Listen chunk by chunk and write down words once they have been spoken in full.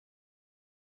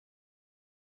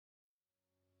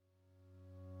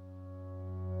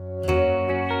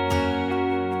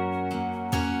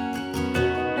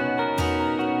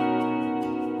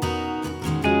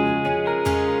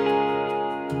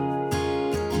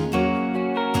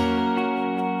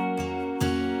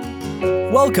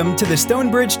Welcome to the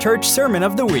Stonebridge Church Sermon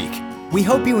of the Week. We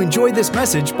hope you enjoy this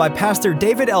message by Pastor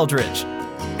David Eldridge.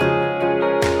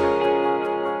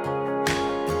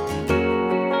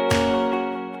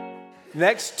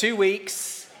 Next 2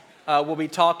 weeks, we'll be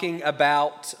talking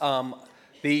about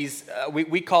these,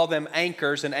 we call them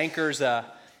anchors. An anchor's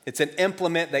it's an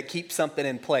implement that keeps something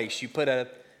in place. You put a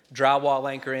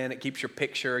drywall anchor in, it keeps your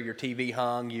picture, your TV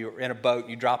hung. You're in a boat,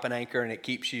 you drop an anchor, and it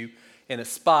keeps you in a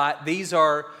spot. These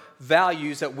are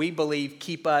values that we believe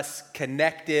keep us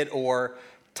connected or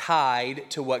tied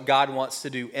to what God wants to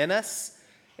do in us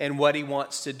and what He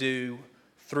wants to do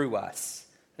through us.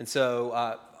 And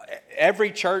so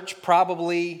every church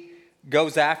probably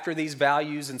goes after these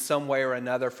values in some way or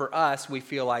another. For us, we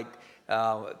feel like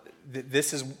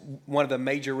this is one of the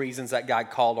major reasons that God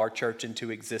called our church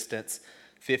into existence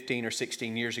 15 or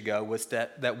 16 years ago, was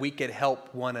that we could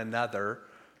help one another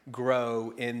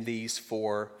grow in these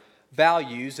four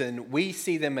values. And we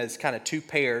see them as kind of two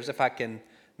pairs, if I can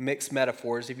mix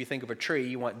metaphors. If you think of a tree,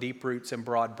 you want deep roots and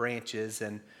broad branches.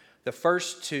 And the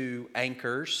first two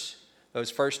anchors,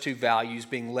 those first two values,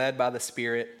 being led by the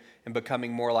Spirit and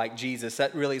becoming more like Jesus,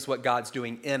 that really is what God's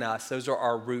doing in us. Those are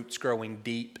our roots growing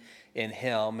deep in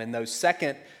Him. And those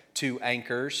second two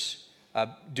anchors,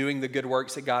 doing the good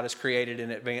works that God has created in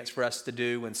advance for us to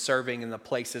do and serving in the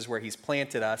places where He's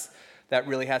planted us, that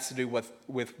really has to do with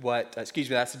what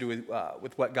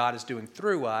God is doing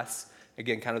through us.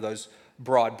 Again, kind of those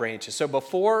broad branches. So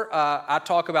before I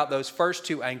talk about those first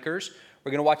two anchors,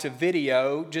 we're going to watch a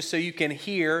video just so you can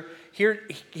here's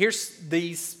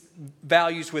these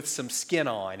values with some skin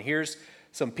on. Here's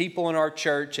some people in our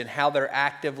church and how they're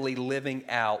actively living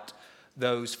out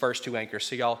those first two anchors.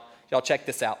 So y'all check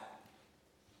this out.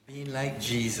 Being like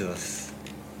Jesus.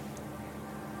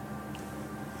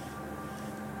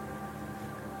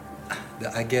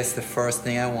 I guess the first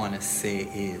thing I want to say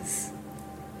is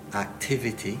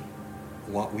activity,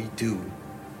 what we do,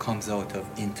 comes out of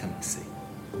intimacy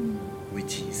with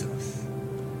Jesus.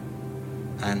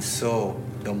 And so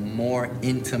the more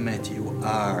intimate you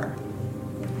are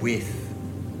with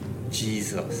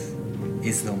Jesus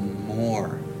is the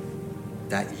more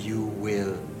that you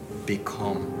will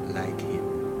become like Him.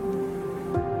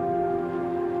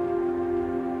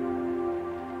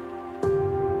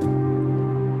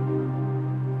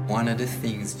 One of the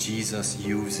things Jesus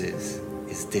uses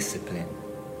is discipline,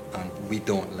 and we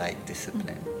don't like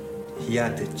discipline. He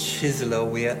had to chisel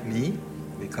away at me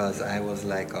because I was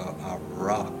like a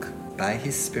rock. By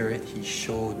His Spirit, He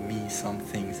showed me some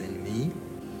things in me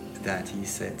that He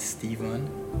said, Stephen,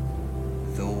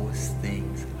 those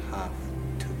things have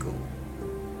to go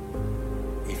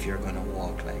if you're going to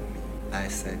walk like me. I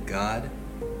said, God,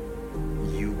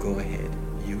 you go ahead,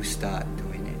 you start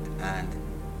doing it. And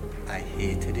I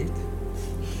hated it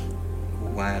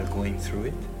while going through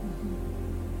it.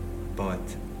 But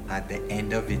at the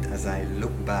end of it, as I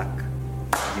look back,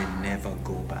 you never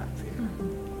go back there.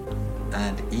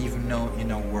 And even now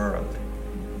in a world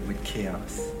with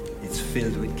chaos, it's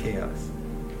filled with chaos,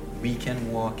 we can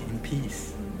walk in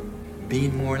peace.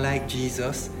 Being more like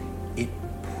Jesus, it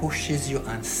pushes you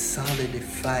and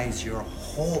solidifies your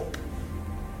hope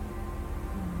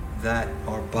that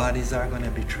our bodies are going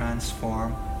to be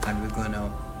transformed and we're going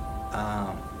to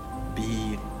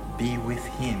be with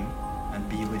Him and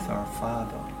be with our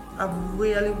Father. I've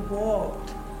really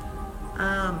walked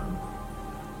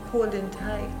holding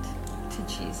tight to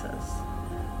Jesus.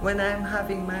 When I'm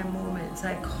having my moments,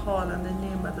 I call on the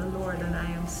name of the Lord and I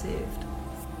am saved.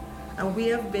 And we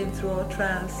have been through our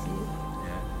trials,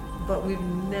 but we've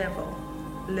never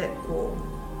let go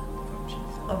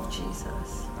of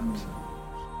Jesus.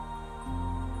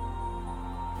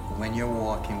 When you're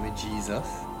walking with Jesus,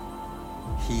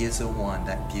 He is the one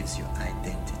that gives you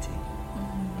identity.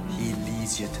 He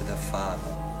leads you to the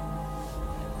Father,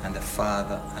 and the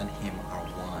Father and Him are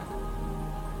one.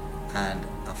 And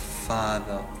a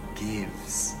Father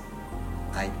gives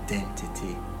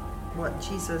identity. What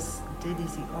Jesus did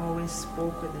is He always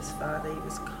spoke with His Father. He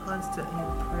was constantly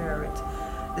in prayer.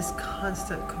 This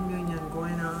constant communion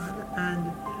going on,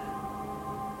 and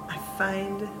I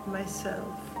find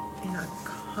myself in a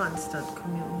constant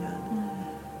communion,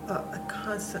 a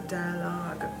constant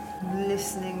dialogue,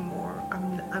 listening more.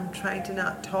 I'm trying to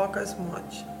not talk as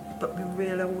much, but be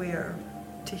real aware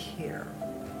to hear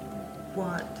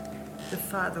what the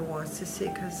Father wants to say,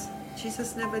 because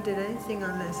Jesus never did anything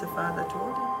unless the Father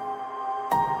told Him.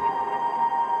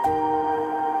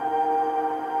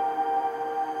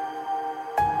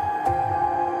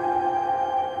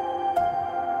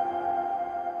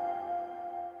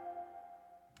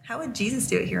 How would Jesus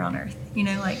do it here on earth?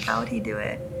 How would He do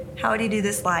it? How would he do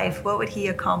this life? What would he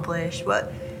accomplish?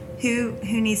 Who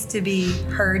needs to be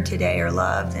heard today or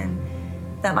loved? And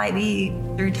that might be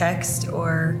through text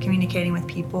or communicating with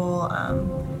people,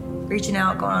 reaching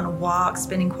out, going on a walk,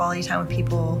 spending quality time with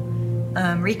people,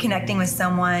 reconnecting with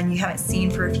someone you haven't seen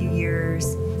for a few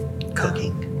years.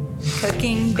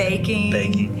 Cooking,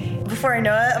 baking. Before I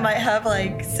know it, I might have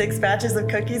like 6 batches of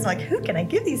cookies. I'm like, who can I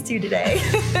give these to today?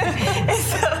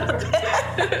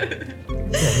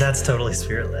 And that's totally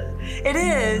spirit-led. It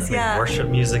is, yeah. Worship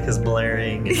music is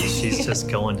blaring, and she's just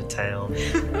going to town.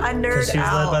 I nerd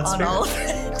out on all of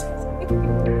it.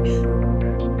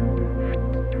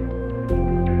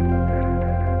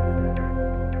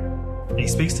 And he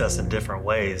speaks to us in different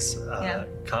ways.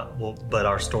 But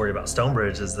our story about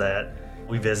Stonebridge is that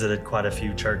we visited quite a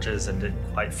few churches and didn't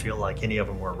quite feel like any of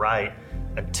them were right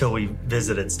until we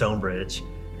visited Stonebridge.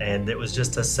 And it was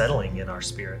just a settling in our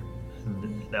spirit.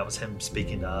 And that was him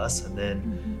speaking to us. And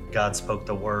then God spoke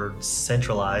the word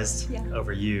centralized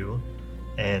over you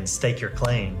and stake your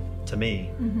claim to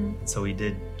me. So we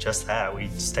did just that. We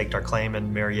staked our claim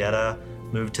in Marietta,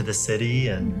 moved to the city,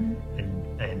 and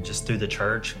just through the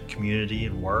church and community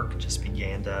and work just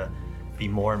began to be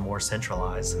more and more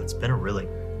centralized. So it's been a really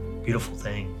beautiful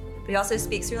thing. But he also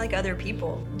speaks through like other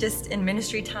people, just in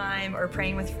ministry time or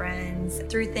praying with friends,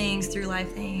 through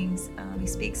life things. He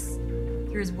speaks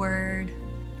through his word,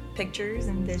 pictures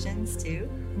and visions too,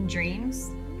 and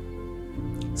dreams.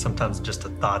 Sometimes just a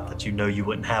thought that you know you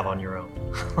wouldn't have on your own.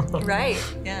 Right,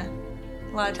 yeah.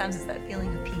 A lot of times it's that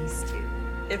feeling of peace too.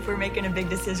 If we're making a big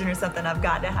decision or something, I've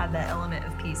got to have that element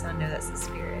of peace. I know that's the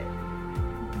Spirit.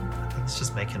 I think it's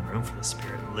just making room for the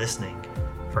Spirit, listening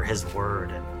for his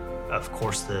word. And of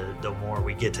course, the more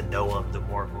we get to know him, the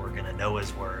more we're going to know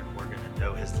his word. We're going to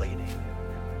know his leading.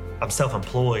 I'm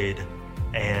self-employed,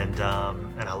 and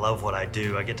I love what I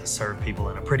do. I get to serve people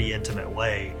in a pretty intimate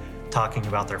way, talking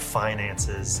about their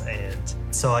finances. And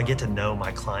so I get to know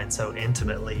my clients so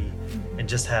intimately and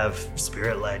just have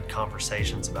spirit-led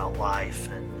conversations about life.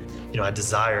 And, I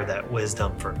desire that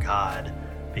wisdom for God,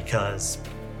 because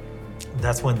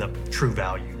that's when the true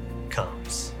value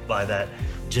comes, by that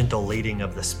gentle leading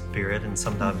of the Spirit, and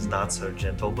sometimes not so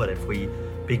gentle. But if we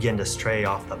begin to stray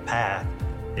off the path,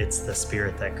 it's the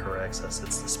Spirit that corrects us.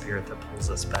 It's the Spirit that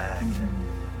pulls us back.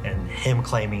 And him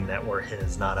claiming that we're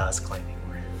his, not us claiming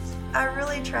we're his. I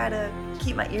really try to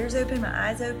keep my ears open, my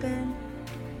eyes open,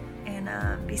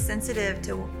 and be sensitive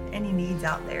to any needs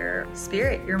out there.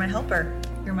 Spirit, you're my helper.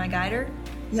 You're my guider.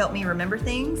 You help me remember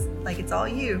things. Like, it's all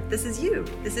you. This is you.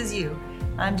 This is you.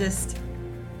 I'm just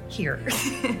here.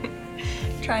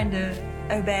 Trying to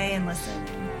obey and listen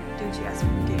and do what you ask me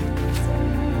to do. So.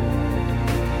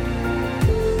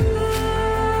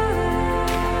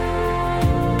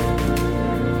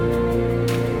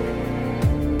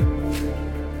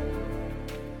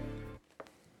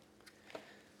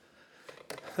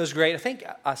 That was great. I think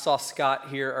I saw Scott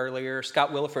here earlier.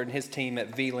 Scott Williford and his team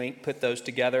at V-Link put those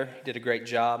together. Did a great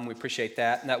job, and we appreciate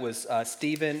that. And that was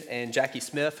Stephen and Jackie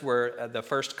Smith were the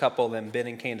first couple, and Ben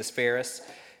and Candace Ferris.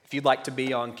 If you'd like to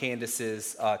be on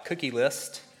Candace's cookie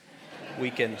list,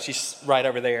 she's right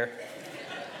over there.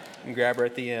 You can grab her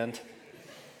at the end.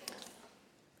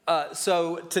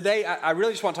 So today, I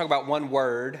really just want to talk about one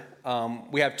word.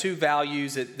 We have 2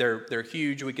 values. They're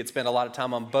huge. We could spend a lot of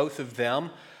time on both of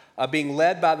them. Being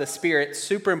led by the Spirit,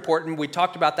 super important. We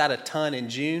talked about that a ton in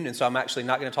June, and so I'm actually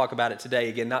not going to talk about it today.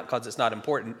 Again, not because it's not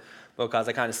important, but because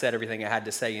I kind of said everything I had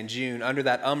to say in June. Under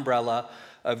that umbrella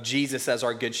of Jesus as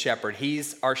our good shepherd.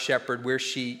 He's our shepherd. We're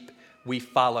sheep. We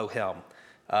follow him.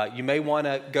 You may want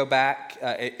to go back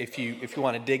if you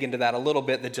want to dig into that a little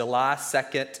bit. The July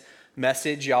 2nd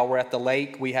message, y'all were at the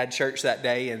lake. We had church that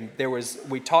day, and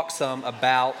we talked some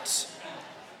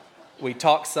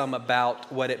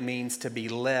about what it means to be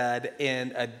led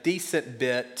in a decent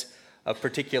bit of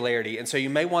particularity. And so you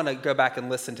may want to go back and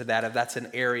listen to that if that's an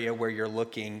area where you're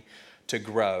looking to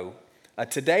grow.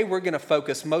 Today we're going to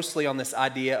focus mostly on this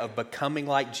idea of becoming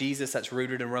like Jesus. That's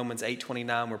rooted in Romans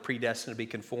 8:29. We're predestined to be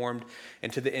conformed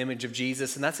into the image of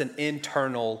Jesus. And that's an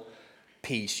internal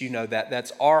piece. You know that.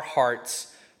 That's our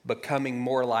hearts becoming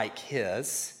more like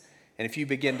his. And if you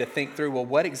begin to think through, well,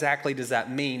 what exactly does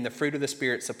that mean? The fruit of the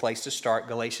Spirit's a place to start.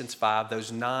 Galatians 5,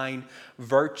 those 9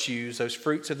 virtues, those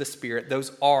fruits of the Spirit,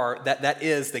 that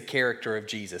is the character of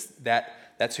Jesus.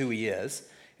 That's who he is.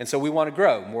 And so we want to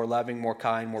grow, more loving, more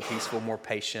kind, more peaceful, more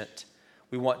patient.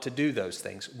 We want to do those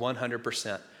things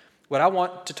 100%. What I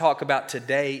want to talk about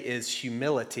today is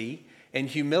humility. And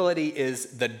humility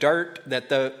is the dirt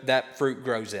that fruit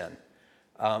grows in.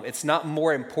 It's not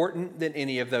more important than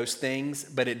any of those things,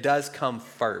 but it does come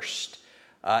first.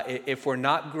 If we're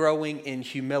not growing in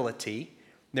humility,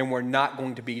 then we're not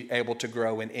going to be able to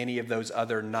grow in any of those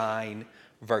other 9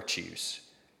 virtues.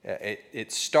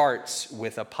 It starts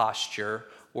with a posture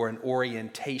or an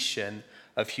orientation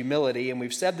of humility. And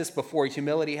we've said this before,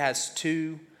 humility has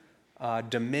 2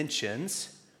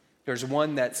 dimensions. There's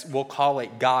one we'll call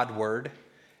it Godward,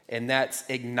 and that's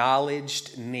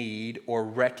acknowledged need or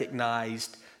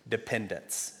recognized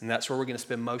dependence. And that's where we're going to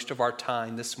spend most of our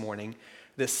time this morning.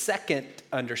 The second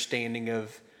understanding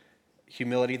of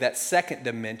humility, that second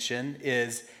dimension,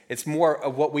 it's more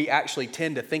of what we actually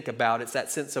tend to think about. It's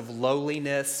that sense of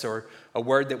lowliness, or a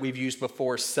word that we've used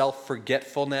before,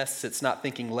 self-forgetfulness. It's not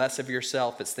thinking less of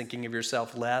yourself, it's thinking of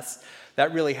yourself less.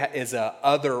 That really is a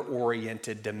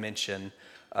other-oriented dimension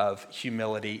of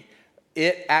humility.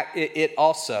 It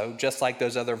also, just like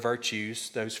those other virtues,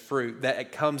 those fruit, that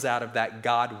it comes out of that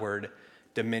Godward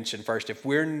dimension first. If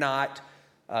we're not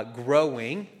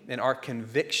growing in our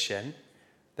conviction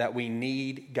that we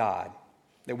need God,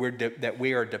 that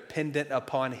we are dependent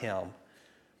upon Him,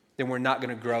 then we're not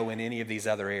going to grow in any of these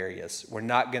other areas. We're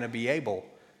not going to be able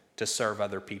to serve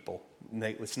other people.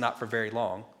 It's not for very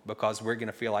long, because we're going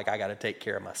to feel like I got to take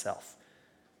care of myself.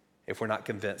 If we're not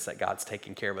convinced that God's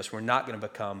taking care of us, we're not going to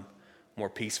become more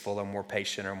peaceful or more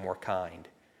patient or more kind.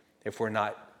 If we're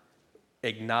not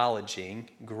acknowledging,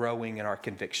 growing in our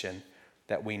conviction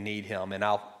that we need Him. And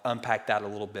I'll unpack that a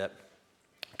little bit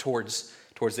towards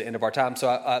the end of our time.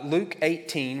 So Luke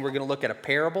 18, we're going to look at a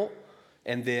parable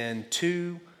and then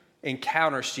 2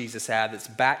 encounters Jesus had that's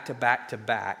back to back to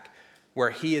back,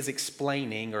 where He is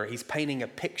explaining, or He's painting a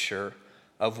picture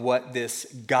of what this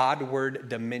Godward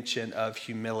dimension of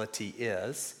humility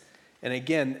is. And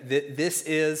again, this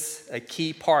is a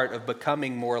key part of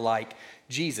becoming more like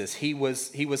Jesus. He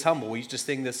was humble. We used to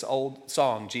sing this old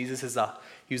song, Jesus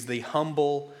he was the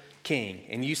humble King.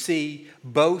 And you see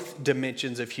both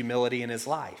dimensions of humility in His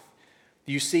life.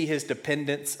 You see His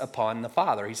dependence upon the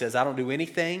Father. He says, I don't do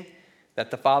anything that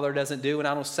the Father doesn't do, and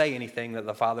I don't say anything that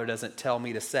the Father doesn't tell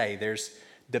me to say. There's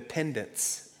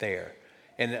dependence there.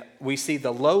 And we see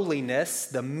the lowliness,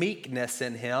 the meekness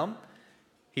in Him.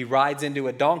 He rides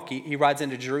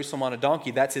into Jerusalem on a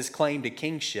donkey. That's His claim to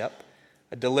kingship.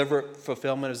 A deliberate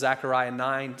fulfillment of Zechariah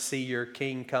 9. See, your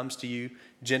king comes to you,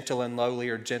 gentle and lowly,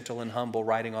 or gentle and humble,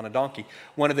 riding on a donkey.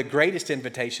 One of the greatest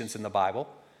invitations in the Bible.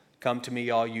 Come to me,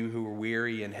 all you who are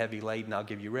weary and heavy laden, I'll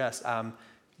give you rest. I'm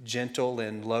gentle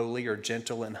and lowly, or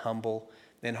gentle and humble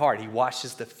in heart. He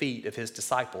washes the feet of His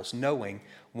disciples, knowing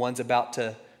one's about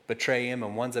to betray Him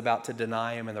and one's about to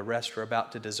deny Him and the rest are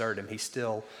about to desert Him. He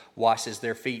still washes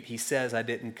their feet. He says, I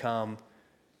didn't come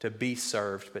to be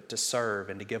served, but to serve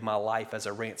and to give my life as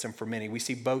a ransom for many. We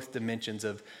see both dimensions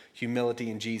of humility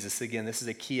in Jesus. Again, this is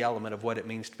a key element of what it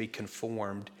means to be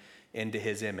conformed into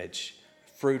His image.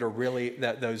 Fruit are really,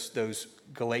 those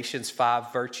Galatians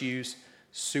 5 virtues,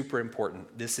 super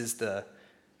important. This is the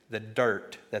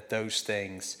dirt that those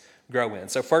things grow in.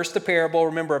 So first, the parable.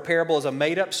 Remember, a parable is a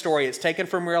made-up story. It's taken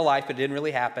from real life. It didn't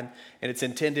really happen, and it's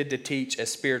intended to teach a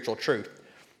spiritual truth.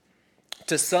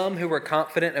 To some who were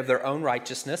confident of their own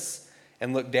righteousness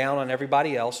and looked down on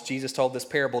everybody else, Jesus told this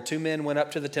parable. 2 men went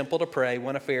up to the temple to pray,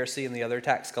 one a Pharisee and the other a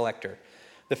tax collector.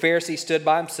 The Pharisee stood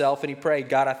by himself and he prayed,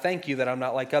 God, I thank you that I'm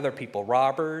not like other people,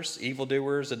 robbers,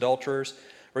 evildoers, adulterers,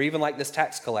 or even like this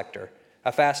tax collector.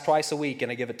 I fast twice a week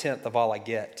and I give a tenth of all I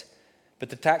get. But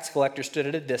the tax collector stood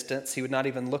at a distance. He would not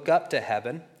even look up to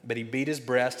heaven, but he beat his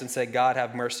breast and said, God,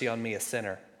 have mercy on me, a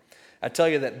sinner. I tell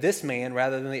you that this man,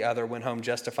 rather than the other, went home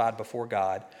justified before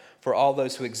God. For all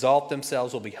those who exalt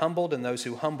themselves will be humbled, and those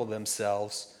who humble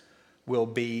themselves will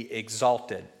be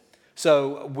exalted.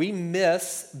 So we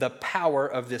miss the power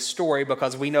of this story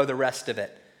because we know the rest of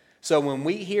it. So when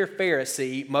we hear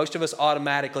Pharisee, most of us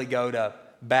automatically go to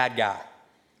bad guy,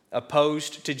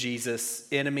 opposed to Jesus,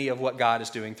 enemy of what God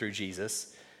is doing through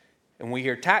Jesus. And we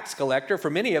hear tax collector, for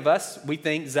many of us, we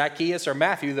think Zacchaeus or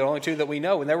Matthew, the only 2 that we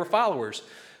know, and they were followers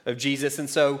of Jesus. And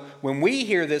so when we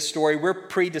hear this story, we're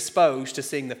predisposed to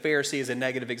seeing the Pharisee as a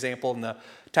negative example and the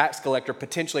tax collector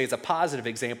potentially as a positive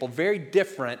example, very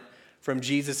different from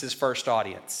Jesus' first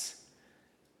audience.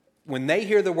 When they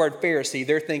hear the word Pharisee,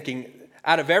 they're thinking,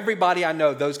 out of everybody I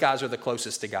know, those guys are the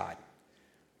closest to God.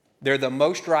 They're the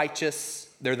most righteous,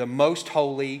 they're the most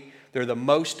holy, they're the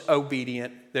most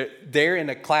obedient. They're in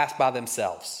a class by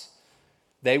themselves.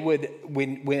 They would,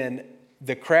 when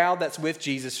the crowd that's with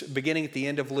Jesus, beginning at the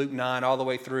end of Luke 9 all the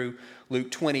way through Luke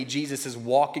 20, Jesus is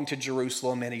walking to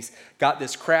Jerusalem and he's got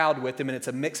this crowd with him and it's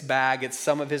a mixed bag. It's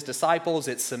some of his disciples,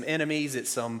 it's some enemies, it's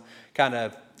some kind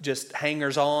of just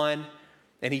hangers on.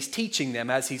 And he's teaching them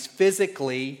as he's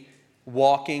physically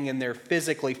walking and they're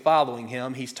physically following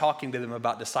him, he's talking to them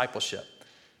about discipleship.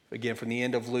 Again, from the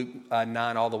end of Luke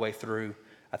 9 all the way through,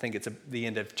 I think it's the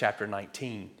end of chapter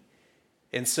 19.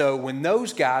 And so when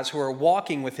those guys who are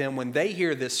walking with him, when they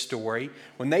hear this story,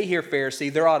 when they hear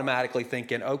Pharisee, they're automatically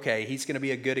thinking, okay, he's going to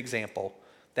be a good example.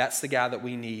 That's the guy that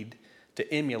we need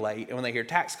to emulate. And when they hear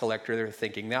tax collector, they're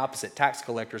thinking the opposite. Tax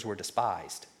collectors were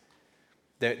despised.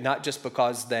 They're not just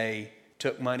because they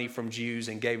took money from Jews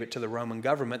and gave it to the Roman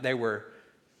government, they were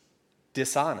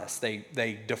dishonest.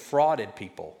 They defrauded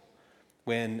people.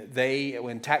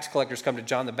 When tax collectors come to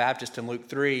John the Baptist in Luke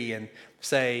 3 and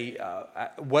say,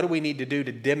 what do we need to do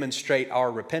to demonstrate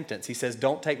our repentance? He says,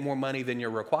 don't take more money than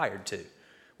you're required to,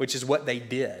 which is what they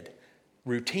did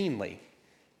routinely.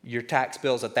 Your tax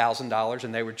bill's $1,000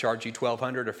 and they would charge you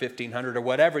 $1,200 or $1,500 or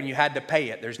whatever, and you had to pay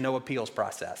it. There's no appeals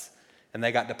process. And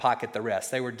they got to pocket the rest.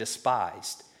 They were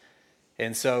despised.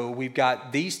 And so we've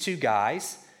got these two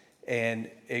guys. And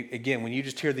again, when you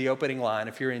just hear the opening line,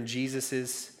 if you're in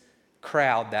Jesus's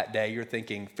crowd that day, you're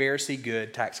thinking Pharisee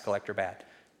good, tax collector bad.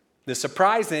 The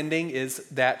surprise ending is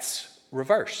that's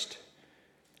reversed.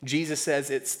 Jesus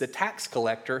says it's the tax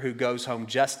collector who goes home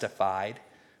justified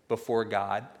before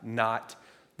God, not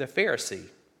the Pharisee.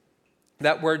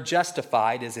 That word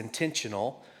justified is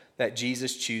intentional, that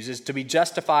Jesus chooses. To be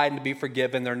justified and to be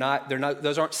forgiven, they're not,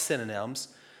 those aren't synonyms.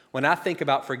 When I think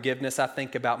about forgiveness, I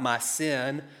think about my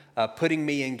sin putting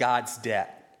me in God's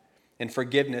debt. And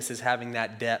forgiveness is having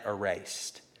that debt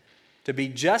erased. To be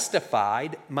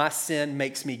justified, my sin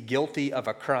makes me guilty of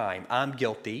a crime. I'm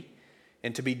guilty.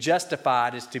 And to be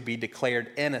justified is to be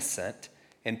declared innocent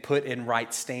and put in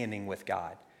right standing with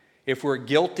God. If we're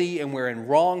guilty and we're in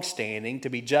wrong standing, to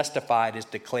be justified is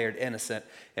declared innocent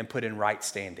and put in right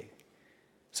standing.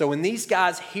 So when these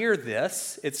guys hear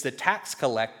this, it's the tax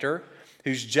collector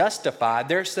who's justified.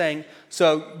 They're saying,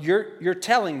 so you're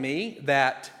telling me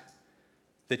that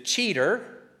the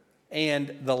cheater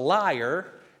and the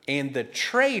liar and the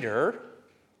traitor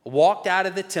walked out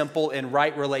of the temple in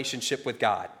right relationship with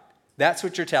God. That's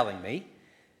what you're telling me.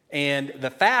 And the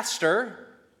faster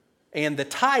and the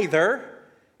tither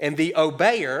and the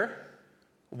obeyer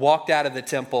walked out of the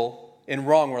temple in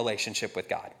wrong relationship with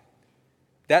God.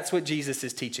 That's what Jesus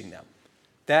is teaching them.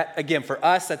 That, again, for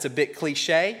us, that's a bit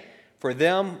cliche. For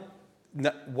them,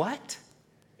 what?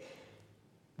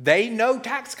 They know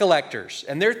tax collectors,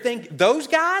 and they're thinking, those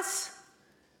guys?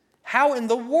 How in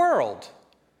the world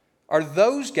are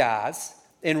those guys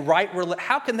in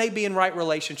how can they be in right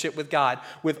relationship with God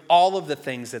with all of the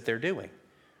things that they're doing?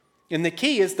 And the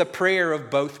key is the prayer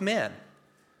of both men.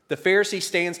 The Pharisee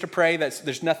stands to pray.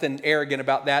 There's nothing arrogant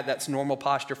about that. That's normal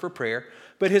posture for prayer.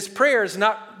 But his prayer is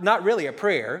not really a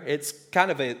prayer. It's kind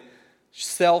of a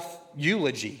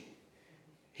self-eulogy.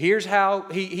 Here's how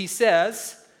he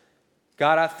says,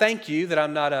 God, I thank you that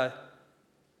I'm not a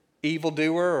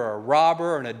evildoer or a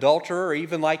robber or an adulterer or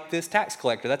even like this tax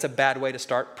collector. That's a bad way to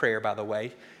start prayer, by the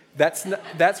way. That's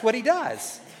what he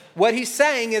does. What he's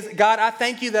saying is, God, I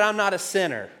thank you that I'm not a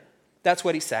sinner. That's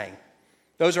what he's saying.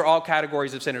 Those are all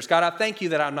categories of sinners. God, I thank you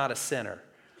that I'm not a sinner.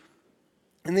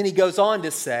 And then he goes on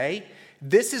to say,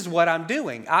 this is what I'm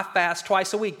doing. I fast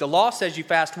twice a week. The law says you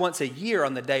fast once a year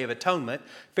on the Day of Atonement.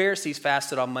 Pharisees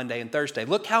fasted on Monday and Thursday.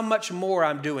 Look how much more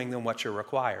I'm doing than what you're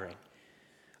requiring.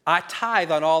 I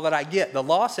tithe on all that I get. The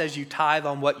law says you tithe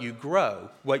on what you grow,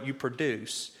 what you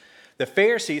produce. The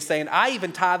Pharisee is saying, I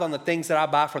even tithe on the things that I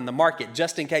buy from the market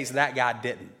just in case that guy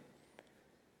didn't.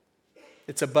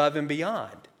 It's above and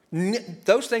beyond.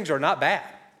 Those things are not bad.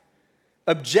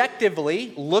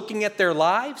 Objectively, looking at their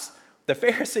lives, the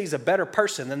Pharisee is a better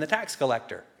person than the tax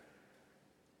collector.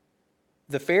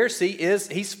 The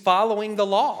Pharisee he's following the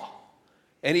law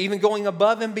and even going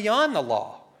above and beyond the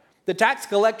law. The tax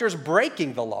collector is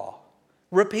breaking the law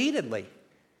repeatedly.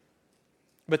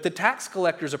 But the tax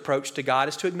collector's approach to God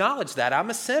is to acknowledge that I'm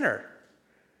a sinner.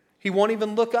 He won't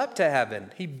even look up to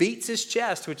heaven. He beats his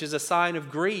chest, which is a sign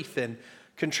of grief and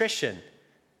contrition.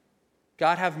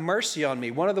 God, have mercy on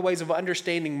me. One of the ways of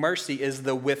understanding mercy is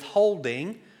the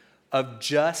withholding of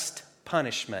just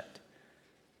punishment.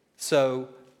 So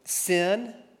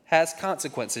sin has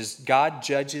consequences. God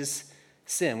judges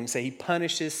sin. We say he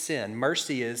punishes sin.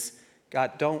 Mercy is,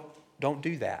 God, don't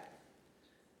do that.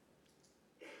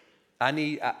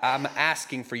 I'm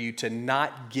asking for you to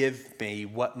not give me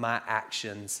what my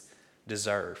actions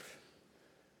deserve.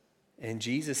 And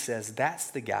Jesus says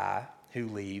that's the guy who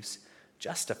leaves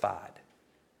justified.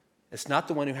 It's not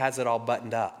the one who has it all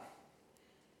buttoned up.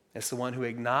 It's the one who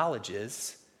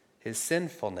acknowledges his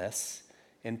sinfulness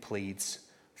and pleads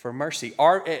for mercy.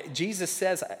 Luke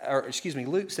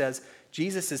says,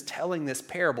 Jesus is telling this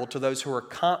parable to those who are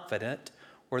confident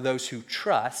or those who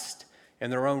trust in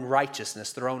their own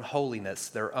righteousness, their own holiness,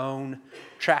 their own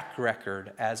track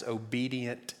record as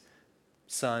obedient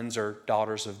sons or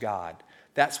daughters of God.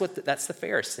 That's the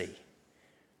Pharisee.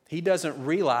 He doesn't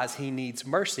realize he needs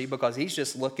mercy because he's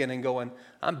just looking and going,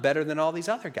 I'm better than all these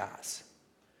other guys.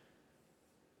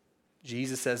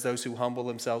 Jesus says those who humble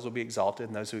themselves will be exalted,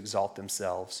 and those who exalt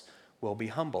themselves will be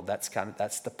humbled. That's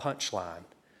the punchline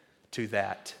to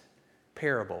that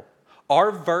parable.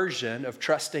 Our version of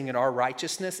trusting in our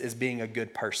righteousness is being a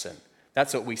good person.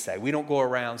 That's what we say. We don't go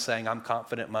around saying, I'm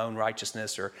confident in my own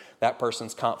righteousness, or that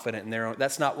person's confident in their own.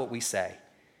 That's not what we say.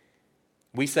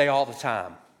 We say all the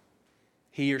time,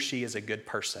 he or she is a good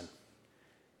person.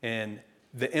 And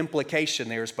the implication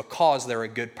there is because they're a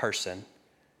good person,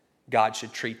 God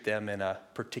should treat them in a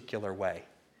particular way.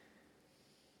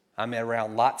 I'm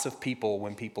around lots of people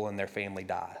when people in their family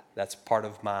die. That's part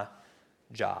of my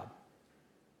job.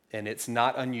 And it's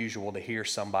not unusual to hear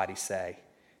somebody say,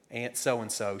 Aunt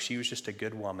so-and-so, she was just a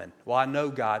good woman. Well, I know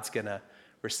God's going to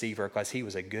receive her because he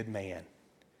was a good man.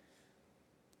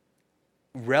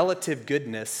 Relative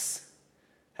goodness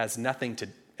has nothing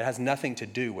to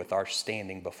do with our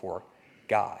standing before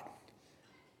God.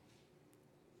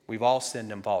 We've all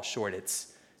sinned and fall short.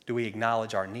 It's, do we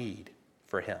acknowledge our need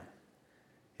for him?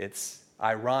 It's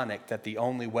ironic that the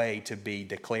only way to be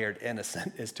declared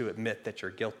innocent is to admit that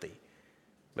you're guilty.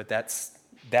 But that's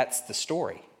the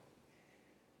story.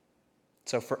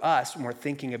 So for us, when we're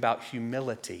thinking about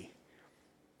humility,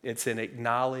 it's an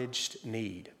acknowledged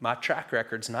need. My track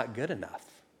record's not good enough.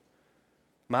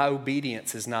 My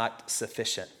obedience is not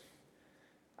sufficient.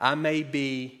 I may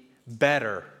be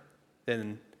better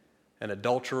than an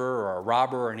adulterer or a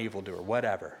robber or an evildoer,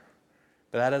 whatever.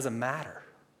 But that doesn't matter.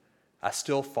 I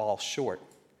still fall short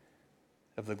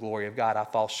of the glory of God. I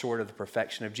fall short of the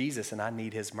perfection of Jesus, and I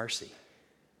need his mercy.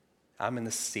 I'm in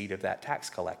the seat of that tax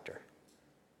collector.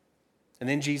 And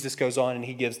then Jesus goes on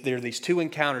and there are these two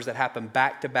encounters that happen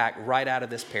back to back right out of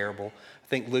this parable. I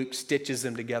think Luke stitches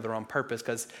them together on purpose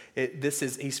because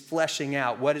he's fleshing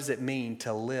out what does it mean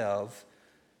to live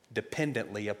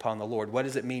dependently upon the Lord. What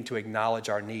does it mean to acknowledge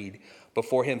our need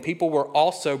before him? People were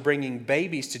also bringing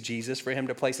babies to Jesus for him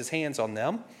to place his hands on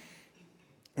them.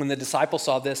 When the disciples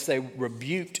saw this, they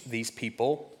rebuked these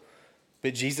people.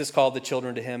 But Jesus called the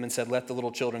children to him and said, let the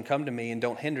little children come to me and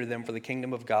don't hinder them, for the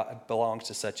kingdom of God belongs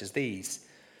to such as these.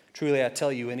 Truly I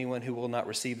tell you, anyone who will not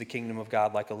receive the kingdom of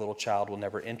God like a little child will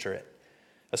never enter it.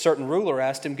 A certain ruler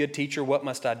asked him, good teacher, what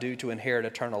must I do to inherit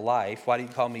eternal life? Why do you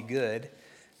call me good?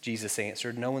 Jesus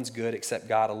answered, no one's good except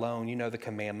God alone. You know the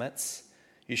commandments.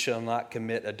 You shall not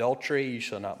commit adultery. You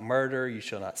shall not murder. You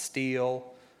shall not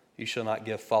steal. You shall not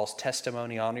give false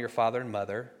testimony. Honor your father and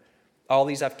mother. All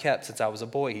these I've kept since I was a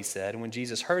boy, he said. And when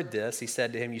Jesus heard this, he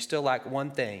said to him, you still lack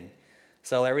one thing.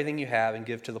 Sell everything you have and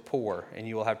give to the poor, and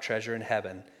you will have treasure in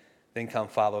heaven. Then come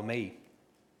follow me.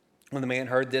 When the man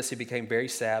heard this, he became very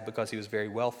sad because he was very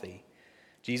wealthy.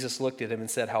 Jesus looked at him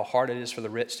and said, how hard it is for the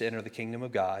rich to enter the kingdom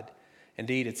of God.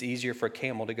 Indeed, it's easier for a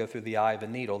camel to go through the eye of a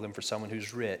needle than for someone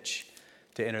who's rich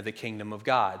to enter the kingdom of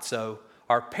God. So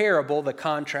our parable, the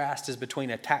contrast is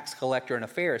between a tax collector and a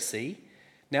Pharisee.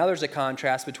 Now there's a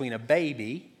contrast between a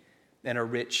baby and a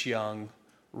rich young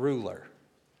ruler.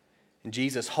 And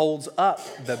Jesus holds up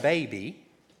the baby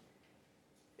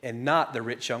and not the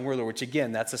rich young ruler, which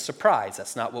again, that's a surprise.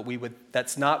 That's not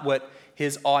what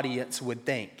his audience would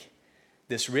think.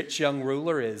 This rich young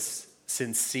ruler is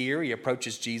sincere. He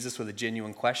approaches Jesus with a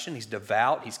genuine question. He's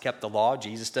devout. He's kept the law.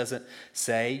 Jesus doesn't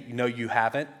say, no, you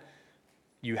haven't.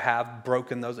 You have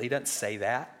broken those. He doesn't say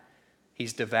that.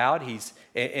 He's devout.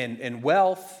 And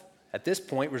wealth at this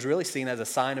point was really seen as a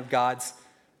sign of God's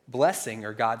blessing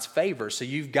or God's favor. So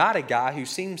you've got a guy who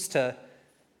seems to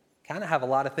kind of have a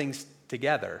lot of things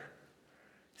together.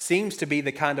 Seems to be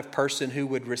the kind of person who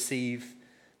would receive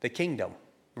the kingdom.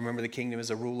 Remember, the kingdom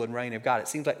is a rule and reign of God. It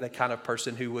seems like the kind of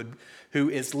person who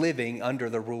is living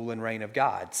under the rule and reign of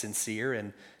God, sincere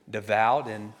and devout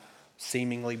and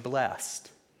seemingly blessed.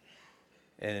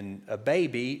 And a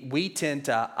baby, we tend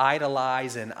to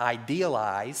idolize and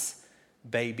idealize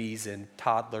babies and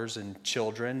toddlers and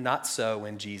children. Not so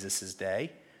in Jesus'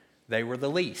 day. They were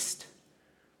the least.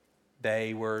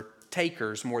 They were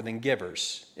takers more than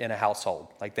givers in a household.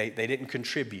 Like they didn't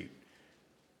contribute.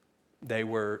 They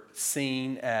were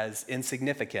seen as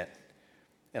insignificant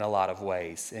in a lot of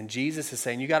ways. And Jesus is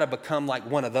saying, you got to become like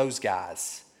one of those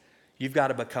guys. You've got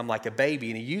to become like a baby.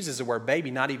 And he uses the word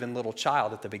baby, not even little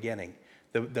child at the beginning.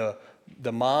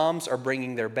 The moms are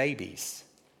bringing their babies,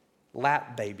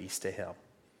 lap babies to him.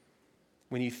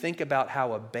 When you think about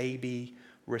how a baby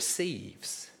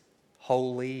receives,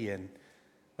 holy and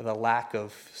with a lack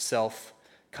of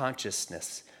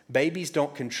consciousness. Babies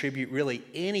don't contribute really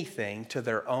anything to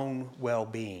their own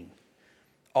well-being.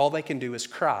 All they can do is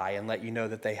cry and let you know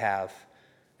that they have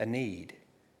a need.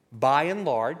 By and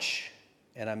large,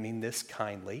 and I mean this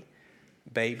kindly,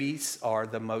 babies are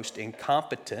the most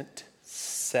incompetent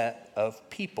set of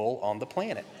people on the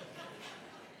planet.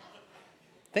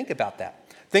 Think about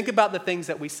that. Think about the things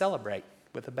that we celebrate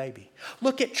with a baby.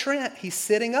 Look at Trent. He's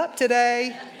sitting up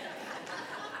today.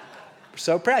 We're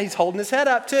so proud. He's holding his head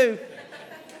up too.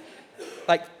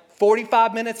 Like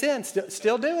 45 minutes in,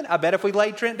 still doing it. I bet if we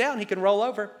laid Trent down, he can roll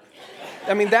over.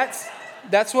 I mean, that's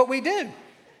what we do.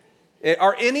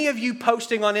 Are any of you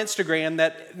posting on Instagram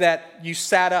that you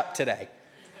sat up today?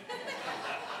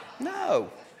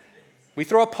 No. We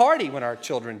throw a party when our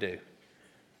children do.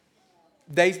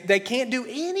 They can't do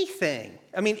anything.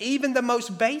 I mean, even the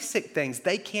most basic things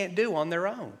they can't do on their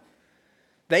own.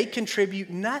 They contribute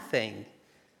nothing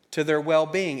to their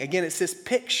well-being. Again, it's this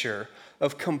picture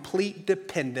of complete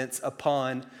dependence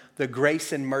upon the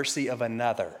grace and mercy of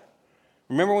another.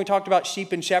 Remember when we talked about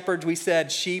sheep and shepherds, we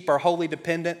said sheep are wholly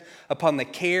dependent upon the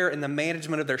care and the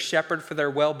management of their shepherd for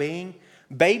their well-being.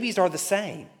 Babies are the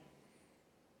same.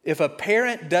 If a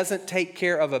parent doesn't take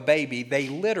care of a baby, they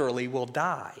literally will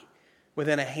die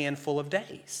within a handful of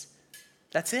days.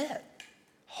 That's it.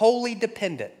 Wholly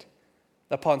dependent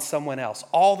upon someone else.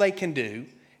 All they can do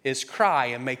is cry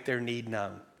and make their need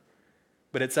known.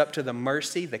 But it's up to the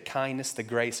mercy, the kindness, the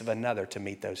grace of another to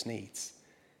meet those needs.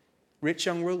 Rich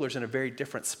young ruler's in a very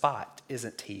different spot,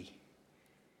 isn't he?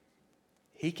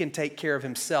 He can take care of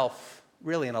himself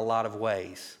really in a lot of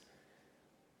ways.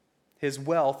 His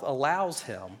wealth allows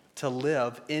him to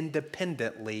live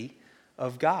independently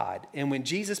of God. And when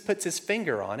Jesus puts his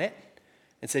finger on it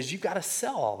and says, you've got to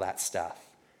sell all that stuff,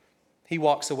 he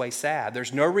walks away sad.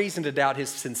 There's no reason to doubt his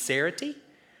sincerity.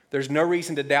 There's no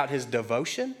reason to doubt his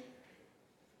devotion.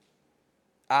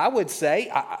 I would say,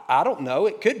 I don't know,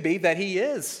 it could be that he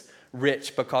is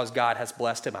rich because God has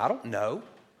blessed him. I don't know.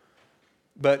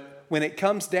 But when it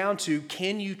comes down to,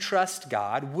 can you trust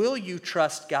God? Will you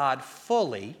trust God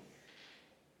fully?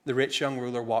 The rich young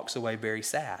ruler walks away very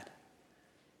sad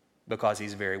because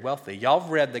he's very wealthy. Y'all have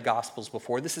read the Gospels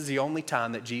before. This is the only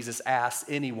time that Jesus asks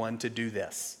anyone to do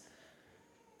this.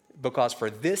 Because for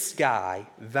this guy,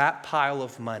 that pile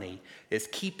of money is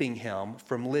keeping him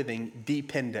from living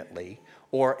dependently,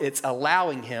 or it's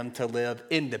allowing him to live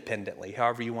independently,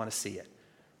 however you want to see it.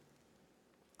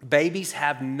 Babies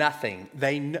have nothing.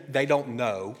 They don't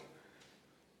know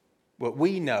what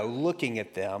we know looking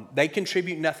at them. They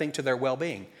contribute nothing to their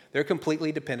well-being. They're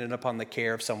completely dependent upon the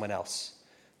care of someone else,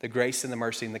 the grace and the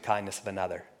mercy and the kindness of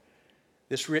another.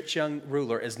 This rich young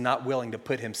ruler is not willing to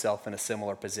put himself in a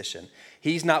similar position.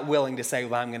 He's not willing to say,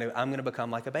 well, I'm going to become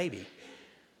like a baby.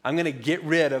 I'm going to get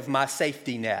rid of my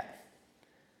safety net.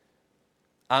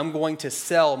 I'm going to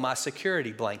sell my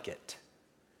security blanket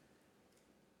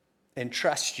and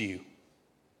trust you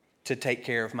to take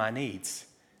care of my needs.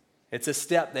 It's a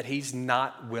step that he's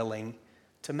not willing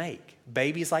to make.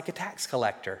 Baby's like a tax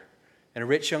collector, and a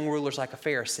rich young ruler's like a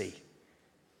Pharisee.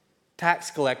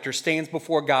 Tax collector stands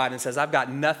before God and says, I've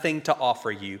got nothing to offer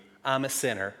you. I'm a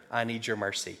sinner. I need your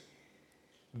mercy.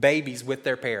 Babies with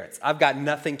their parents, I've got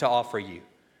nothing to offer you.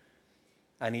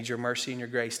 I need your mercy and your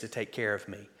grace to take care of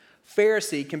me.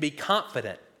 Pharisee can be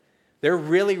confident. They're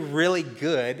really, really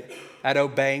good at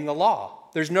obeying the law.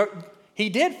 He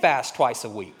did fast twice a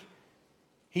week.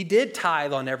 He did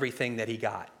tithe on everything that he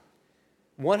got.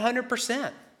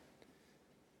 100%.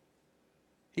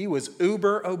 He was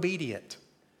uber obedient.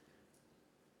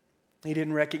 He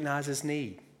didn't recognize his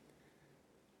need.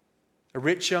 A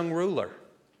rich young ruler,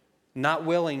 not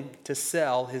willing to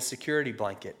sell his security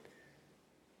blanket.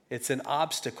 It's an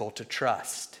obstacle to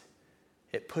trust.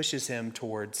 It pushes him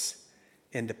towards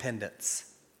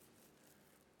independence.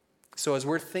 So as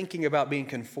we're thinking about being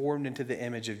conformed into the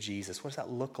image of Jesus, what does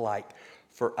that look like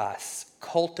for us?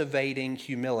 Cultivating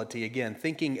humility. Again,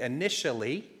 thinking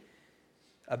initially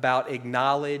about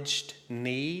acknowledged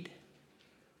need,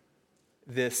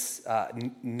 this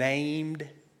named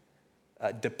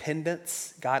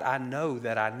dependence. God, I know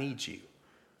that I need you.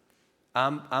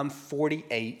 I'm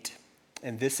 48,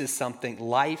 and this is something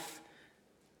life,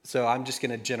 so I'm just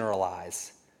going to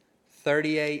generalize.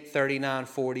 38, 39,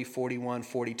 40, 41,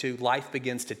 42, life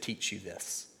begins to teach you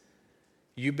this.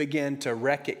 You begin to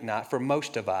recognize, for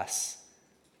most of us,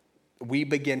 we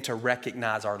begin to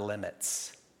recognize our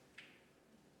limits.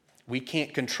 We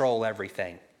can't control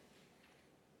everything.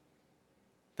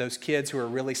 Those kids who are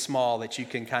really small that you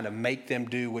can kind of make them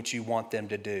do what you want them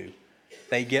to do,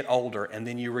 they get older and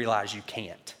then you realize you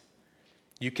can't.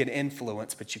 You can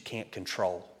influence, but you can't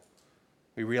control.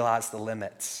 We realize the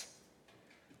limits.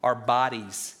 Our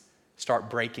bodies start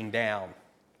breaking down.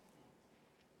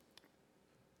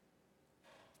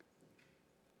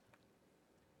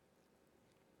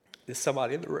 There's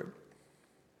somebody in the room.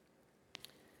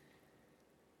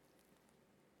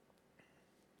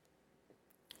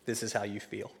 This is how you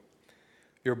feel.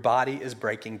 Your body is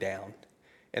breaking down,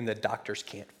 and the doctors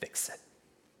can't fix it.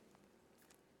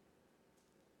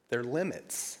 There are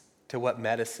limits to what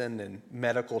medicine and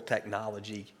medical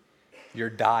technology, your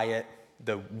diet,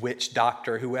 the witch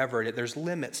doctor, whoever it is, there's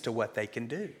limits to what they can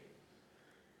do.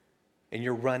 And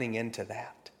you're running into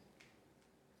that.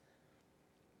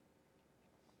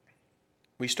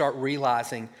 We start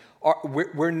realizing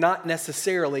we're not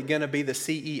necessarily going to be the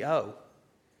CEO.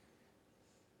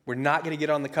 We're not going to get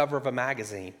on the cover of a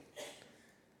magazine.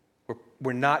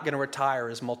 We're not going to retire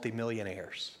as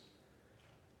multimillionaires.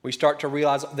 We start to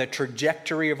realize the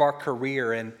trajectory of our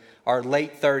career in our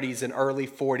late 30s and early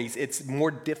 40s, it's more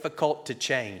difficult to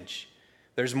change.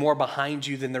 There's more behind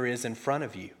you than there is in front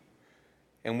of you.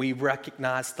 And we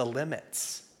recognize the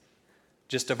limits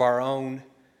just of our own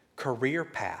career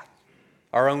path,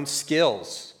 our own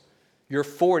skills. You're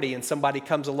 40 and somebody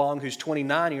comes along who's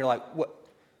 29 and you're like, what?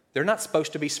 They're not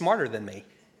supposed to be smarter than me.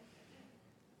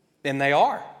 And they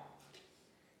are.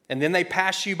 And then they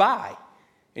pass you by.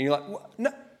 And you're like,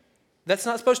 no, that's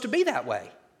not supposed to be that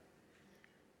way.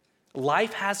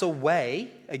 Life has a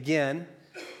way, again,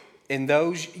 in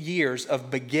those years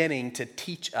of beginning to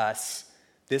teach us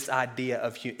this idea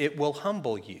of it will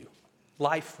humble you.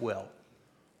 Life will.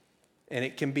 And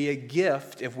it can be a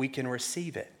gift if we can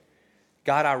receive it.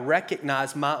 God, I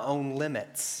recognize my own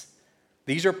limits.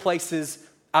 These are places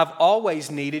I've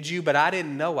always needed you, but I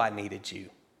didn't know I needed you.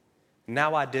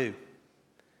 Now I do.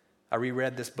 I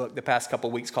reread this book the past couple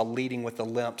of weeks called Leading with a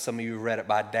Limp. Some of you read it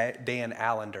by Dan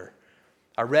Allender.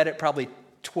 I read it probably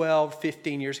 12,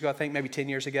 15 years ago, I think, maybe 10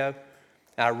 years ago.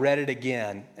 And I read it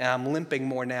again, and I'm limping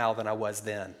more now than I was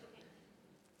then.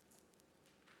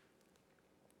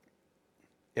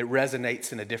 It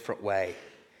resonates in a different way.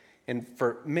 And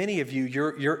for many of you,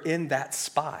 you're in that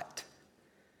spot.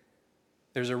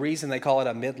 There's a reason they call it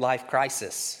a midlife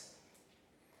crisis.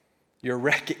 You're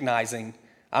recognizing,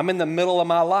 I'm in the middle of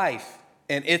my life,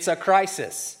 and it's a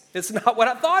crisis. It's not what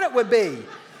I thought it would be.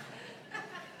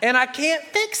 And I can't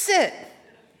fix it.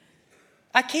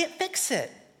 I can't fix it.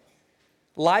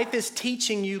 Life is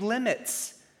teaching you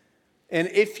limits. And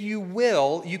if you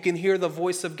will, you can hear the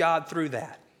voice of God through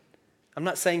that. I'm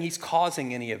not saying He's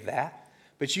causing any of that,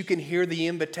 but you can hear the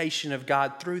invitation of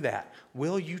God through that.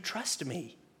 Will you trust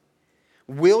me?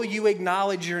 Will you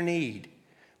acknowledge your need?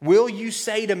 Will you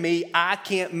say to me, I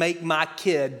can't make my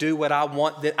kid do what I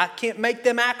want, that I can't make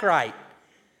them act right.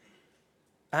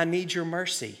 I need your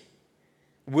mercy.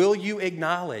 Will you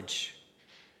acknowledge?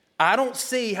 I don't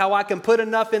see how I can put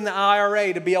enough in the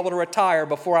IRA to be able to retire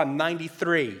before I'm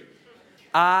 93.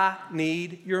 I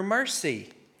need your mercy.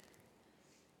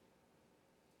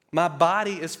 My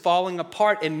body is falling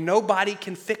apart and nobody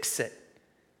can fix it.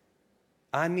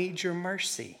 I need your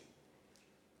mercy.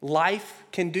 Life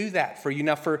can do that for you.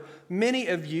 Now, for many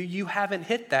of you, you haven't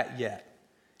hit that yet.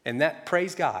 And that,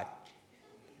 praise God.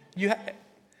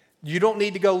 You don't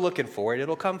need to go looking for it.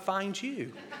 It'll come find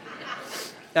you.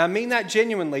 Now, I mean that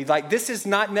genuinely. Like, this is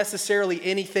not necessarily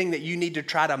anything that you need to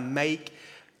try to make.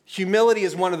 Humility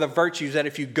is one of the virtues that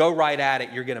if you go right at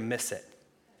it, you're going to miss it.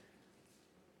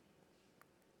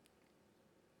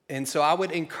 And so I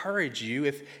would encourage you,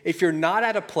 if you're not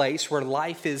at a place where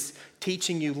life is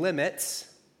teaching you limits,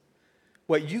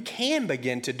 what you can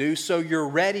begin to do so you're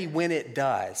ready when it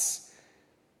does,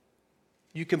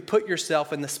 you can put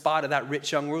yourself in the spot of that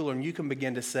rich young ruler and you can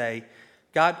begin to say,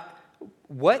 God,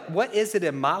 what is it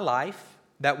in my life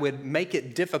that would make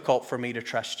it difficult for me to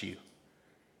trust you?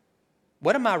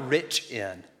 What am I rich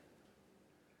in?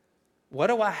 What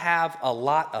do I have a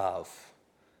lot of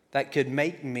that could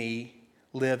make me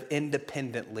live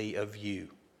independently of you?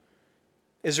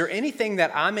 Is there anything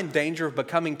that I'm in danger of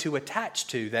becoming too attached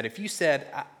to that if you said,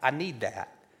 I need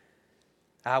that,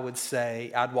 I would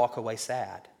say, I'd walk away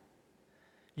sad?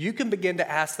 You can begin to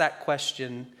ask that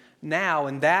question now,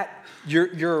 and that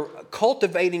you're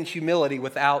cultivating humility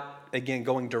without, again,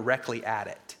 going directly at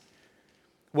it.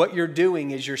 What you're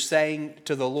doing is you're saying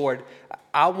to the Lord,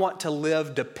 I want to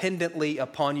live dependently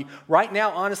upon you. Right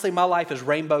now, honestly, my life is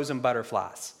rainbows and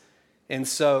butterflies. And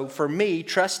so for me,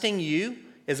 trusting you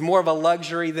is more of a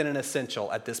luxury than an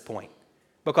essential at this point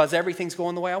because everything's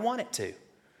going the way I want it to.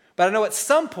 But I know at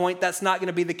some point that's not going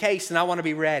to be the case, and I want to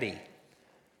be ready.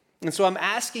 And so I'm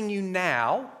asking you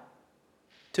now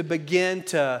to begin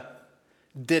to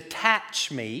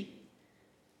detach me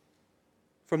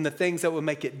from the things that would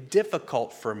make it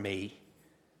difficult for me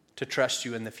to trust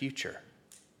you in the future.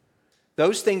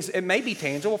 Those things, it may be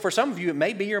tangible. For some of you, it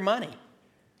may be your money.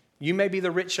 You may be the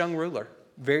rich young ruler,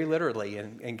 very literally,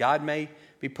 and God may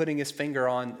be putting his finger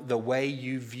on the way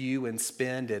you view and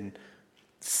spend and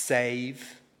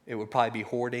save. It would probably be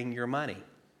hoarding your money.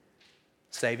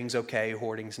 Saving's okay,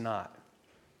 hoarding's not.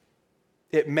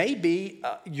 It may be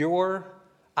your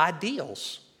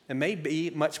ideals. It may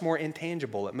be much more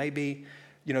intangible. It may be,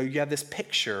 you have this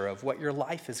picture of what your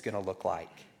life is going to look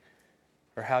like,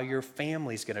 or how your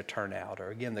family's going to turn out, or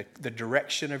again, the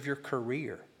direction of your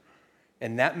career.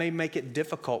 And that may make it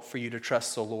difficult for you to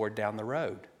trust the Lord down the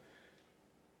road.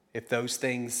 If those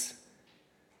things,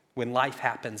 when life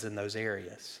happens in those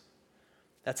areas,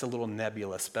 that's a little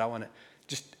nebulous, but I want to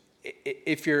just,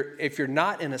 if you're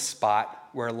not in a spot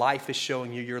where life is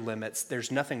showing you your limits, there's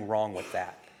nothing wrong with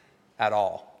that at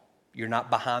all. You're not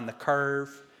behind the curve.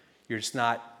 You're just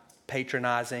not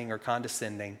patronizing or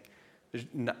condescending. There's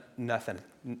nothing.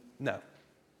 No.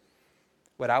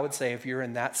 What I would say, if you're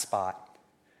in that spot,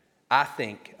 I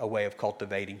think a way of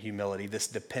cultivating humility, this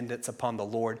dependence upon the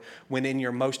Lord, when in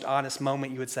your most honest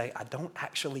moment you would say, I don't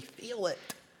actually feel it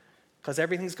because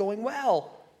everything's going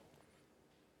well.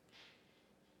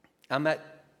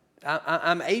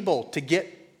 I'm able to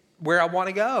get where I want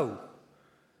to go.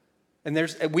 And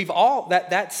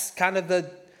that's kind of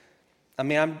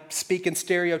I'm speaking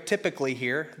stereotypically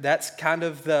here. That's kind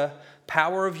of the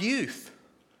power of youth.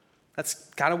 That's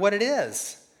kind of what it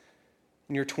is.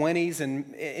 In your 20s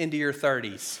and into your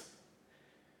 30s.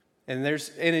 And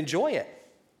enjoy it.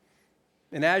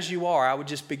 And as you are, I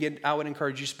would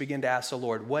encourage you to begin to ask the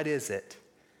Lord, what is it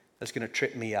that's going to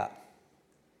trip me up?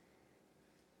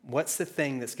 What's the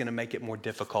thing that's going to make it more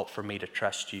difficult for me to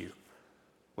trust you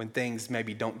when things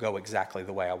maybe don't go exactly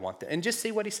the way I want them? And just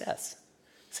see what he says.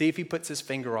 See if he puts his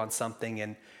finger on something.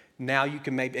 And now you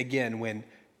can maybe, again,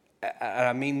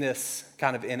 I mean this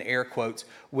kind of in air quotes,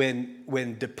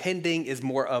 when depending is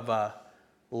more of a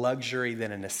luxury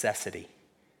than a necessity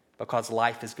because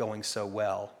life is going so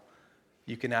well,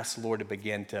 you can ask the Lord to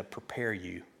begin to prepare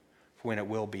you for when it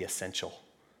will be essential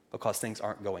because things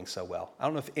aren't going so well. I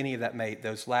don't know if any of that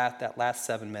that last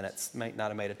 7 minutes may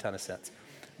not have made a ton of sense,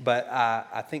 but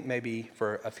I think maybe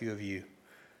for a few of you,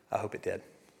 I hope it did.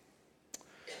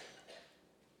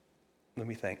 Let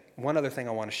me think. One other thing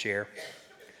I want to share.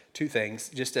 2 things,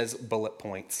 just as bullet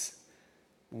points.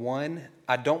 One,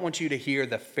 I don't want you to hear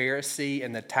the Pharisee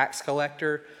and the tax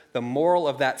collector. The moral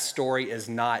of that story is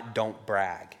not don't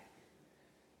brag.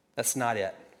 That's not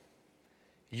it.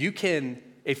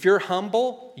 If you're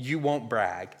humble, you won't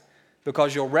brag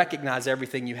because you'll recognize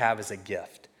everything you have as a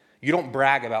gift. You don't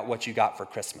brag about what you got for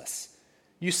Christmas.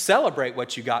 You celebrate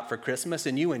what you got for Christmas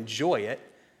and you enjoy it,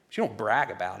 but you don't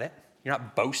brag about it. You're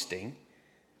not boasting.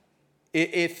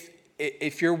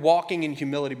 If you're walking in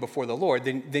humility before the Lord,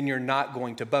 then you're not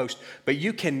going to boast. But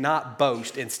you cannot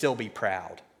boast and still be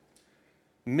proud.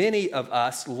 Many of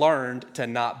us learned to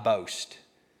not boast.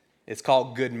 It's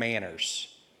called good manners.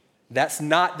 That's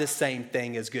not the same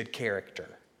thing as good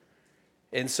character.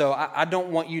 And so I don't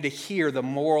want you to hear the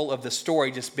moral of the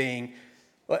story just being,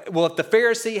 well, if the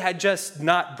Pharisee had just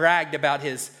not bragged about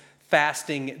his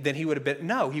fasting, then he would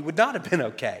not have been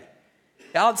okay.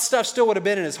 All that stuff still would have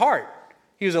been in his heart.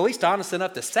 He was at least honest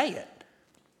enough to say it.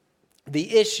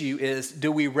 The issue is,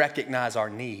 do we recognize our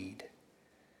need?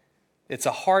 It's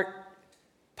a heart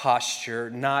posture,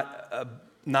 not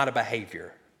a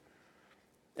behavior.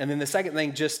 And then the second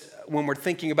thing, just when we're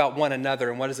thinking about one another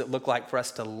and what does it look like for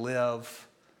us to live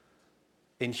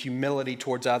in humility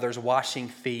towards others, washing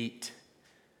feet.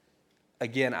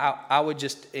 Again, I would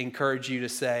just encourage you to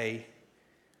say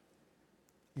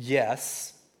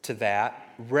yes to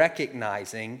that,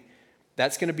 recognizing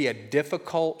that's going to be a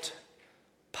difficult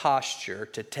posture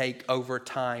to take over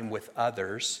time with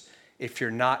others if you're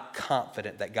not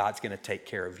confident that God's going to take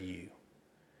care of you.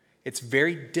 It's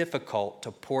very difficult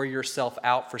to pour yourself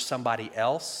out for somebody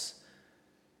else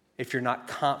if you're not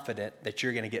confident that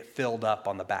you're going to get filled up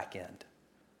on the back end.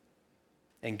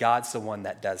 And God's the one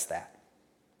that does that.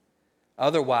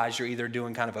 Otherwise, you're either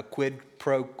doing kind of a quid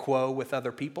pro quo with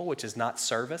other people, which is not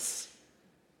service,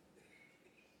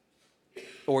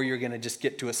 or you're going to just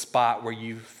get to a spot where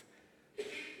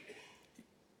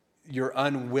you're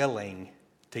unwilling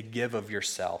to give of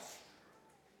yourself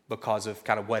because of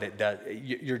kind of what it does.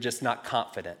 You're just not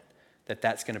confident that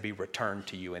that's going to be returned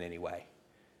to you in any way.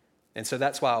 And so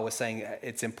that's why I was saying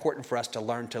it's important for us to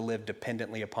learn to live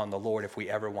dependently upon the Lord if we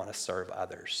ever want to serve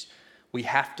others. We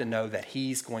have to know that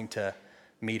He's going to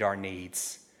meet our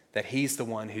needs, that He's the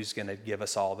one who's going to give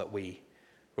us all that we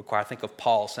require. I think of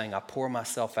Paul saying, I pour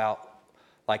myself out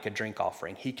like a drink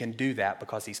offering. He can do that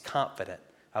because he's confident.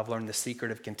 I've learned the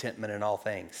secret of contentment in all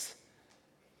things.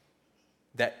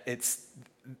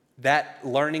 That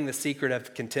learning the secret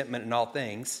of contentment in all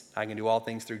things, I can do all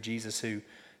things through Jesus who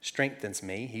strengthens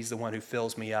me. He's the one who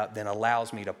fills me up, then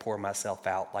allows me to pour myself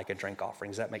out like a drink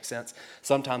offering. Does that make sense?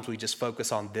 Sometimes we just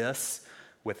focus on this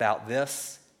without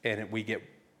this, and we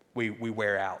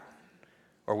wear out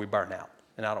or we burn out.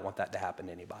 And I don't want that to happen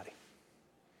to anybody.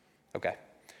 Okay,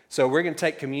 so we're going to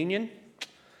take communion.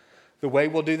 The way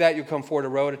we'll do that, you'll come forward a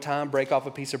row at a time, break off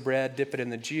a piece of bread, dip it in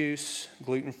the juice,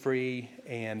 gluten-free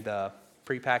and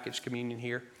prepackaged communion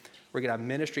here. We're going to have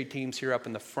ministry teams here up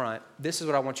in the front. This is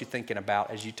what I want you thinking about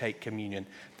as you take communion.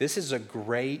 This is a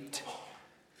great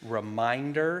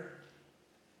reminder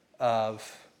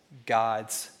of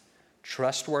God's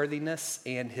trustworthiness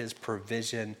and his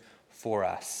provision for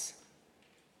us.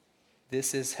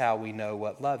 This is how we know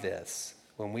what love is.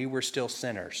 When we were still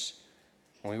sinners,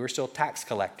 when we were still tax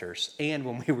collectors, and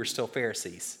when we were still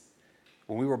Pharisees.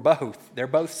 When we were both, they're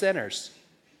both sinners.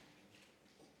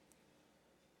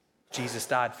 Jesus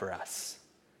died for us.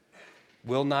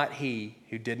 Will not he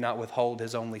who did not withhold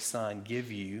his only son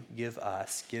give you, give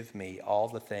us, give me all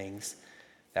the things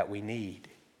that we need?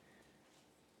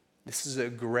 This is a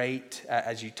great,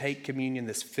 as you take communion,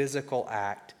 this physical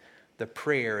act, the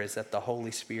prayer is that the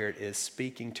Holy Spirit is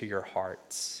speaking to your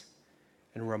hearts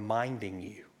and reminding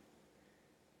you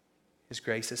his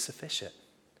grace is sufficient.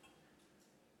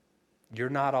 You're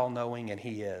not all knowing, and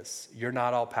he is. You're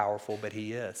not all powerful, but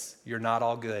he is. You're not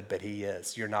all good, but he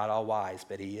is. You're not all wise,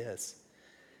 but he is.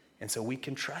 And so we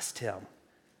can trust him.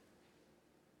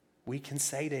 We can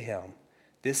say to him,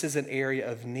 this is an area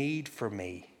of need for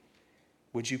me.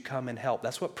 Would you come and help?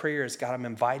 That's what prayer is, God. I'm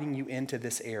inviting you into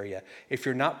this area. If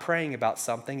you're not praying about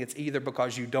something, it's either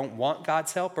because you don't want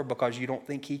God's help or because you don't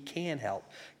think he can help.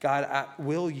 God,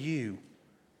 will you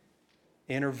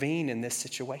intervene in this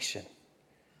situation?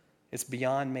 It's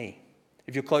beyond me.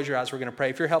 If you'll close your eyes, we're going to pray.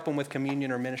 If you're helping with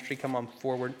communion or ministry, come on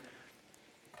forward.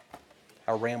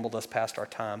 I rambled us past our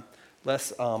time. I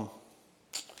don't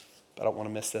want to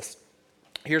miss this.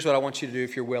 Here's what I want you to do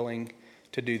if you're willing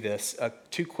to do this.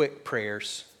 2 quick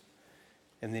prayers,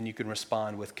 and then you can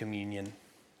respond with communion.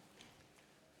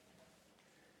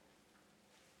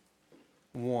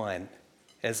 1,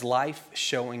 is life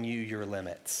showing you your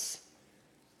limits?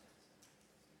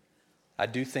 I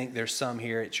do think there's some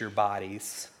here at your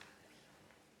bodies.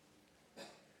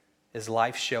 Is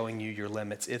life showing you your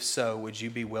limits? If so, would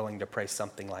you be willing to pray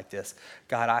something like this?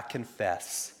 God, I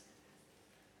confess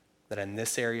that in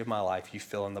this area of my life, you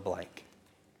fill in the blank.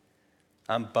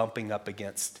 I'm bumping up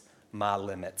against my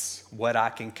limits, what I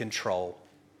can control,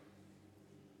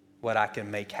 what I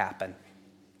can make happen.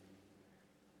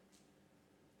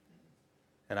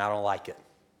 And I don't like it.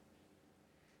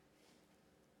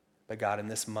 But God, in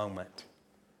this moment,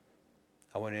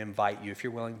 I want to invite you, if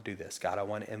you're willing to do this, God, I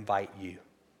want to invite you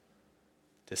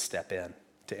to step in,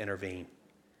 to intervene.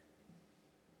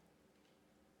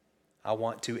 I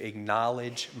want to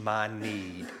acknowledge my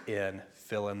need in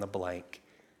fill in the blank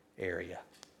area.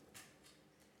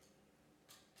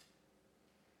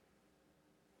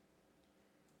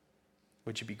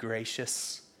 Would you be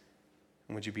gracious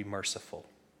and would you be merciful?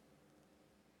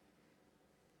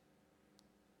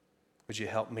 Would you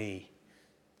help me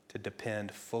to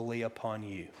depend fully upon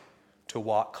you, to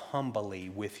walk humbly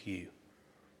with you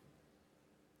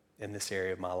in this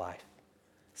area of my life?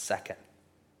 Second,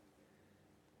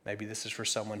 maybe this is for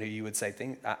someone who you would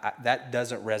say, that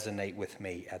doesn't resonate with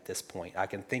me at this point. I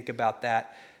can think about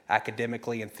that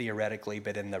academically and theoretically,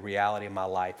 but in the reality of my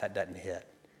life, that doesn't hit.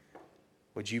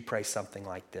 Would you pray something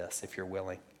like this if you're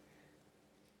willing?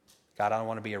 God, I don't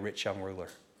want to be a rich young ruler.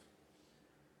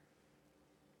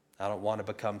 I don't want to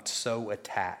become so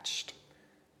attached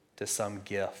to some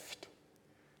gift,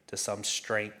 to some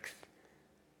strength,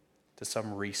 to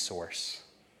some resource,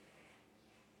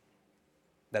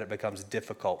 that it becomes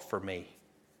difficult for me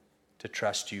to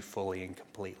trust you fully and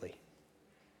completely.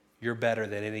 You're better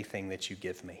than anything that you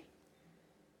give me.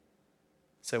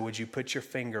 So would you put your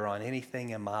finger on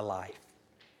anything in my life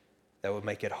that would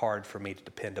make it hard for me to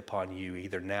depend upon you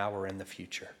either now or in the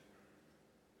future?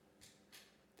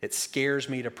 It scares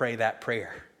me to pray that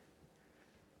prayer.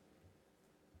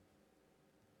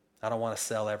 I don't want to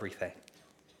sell everything.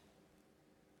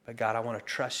 But God, I want to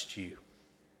trust you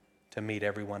to meet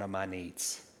every one of my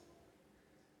needs.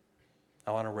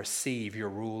 I want to receive your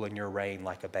rule and your reign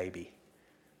like a baby.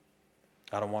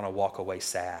 I don't want to walk away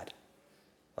sad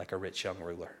like a rich young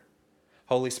ruler.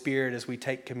 Holy Spirit, as we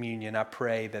take communion, I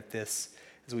pray that as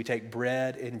we take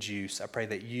bread and juice, I pray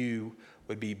that you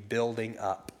would be building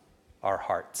up our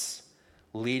hearts.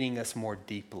 leading us more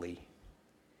deeply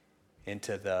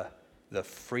into the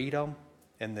freedom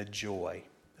and the joy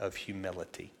of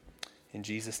humility. In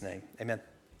Jesus' name, amen.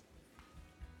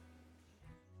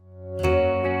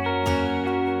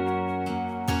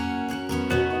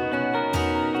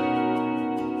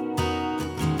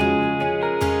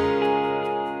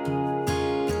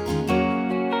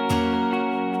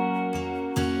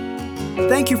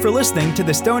 Thank you for listening to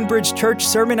the Stonebridge Church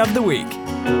Sermon of the Week.